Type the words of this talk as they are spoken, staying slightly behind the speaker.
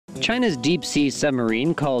China's deep-sea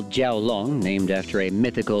submarine called Jiao Long, named after a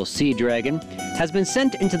mythical sea dragon, has been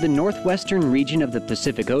sent into the northwestern region of the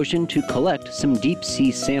Pacific Ocean to collect some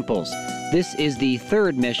deep-sea samples. This is the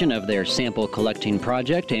third mission of their sample collecting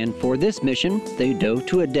project, and for this mission, they dove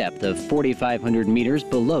to a depth of 4,500 meters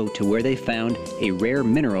below to where they found a rare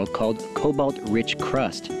mineral called cobalt-rich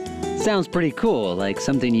crust. Sounds pretty cool, like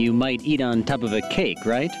something you might eat on top of a cake,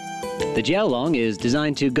 right? The Jiao Long is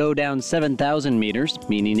designed to go down 7,000 meters,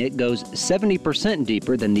 meaning it goes 70%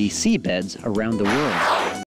 deeper than the seabeds around the world.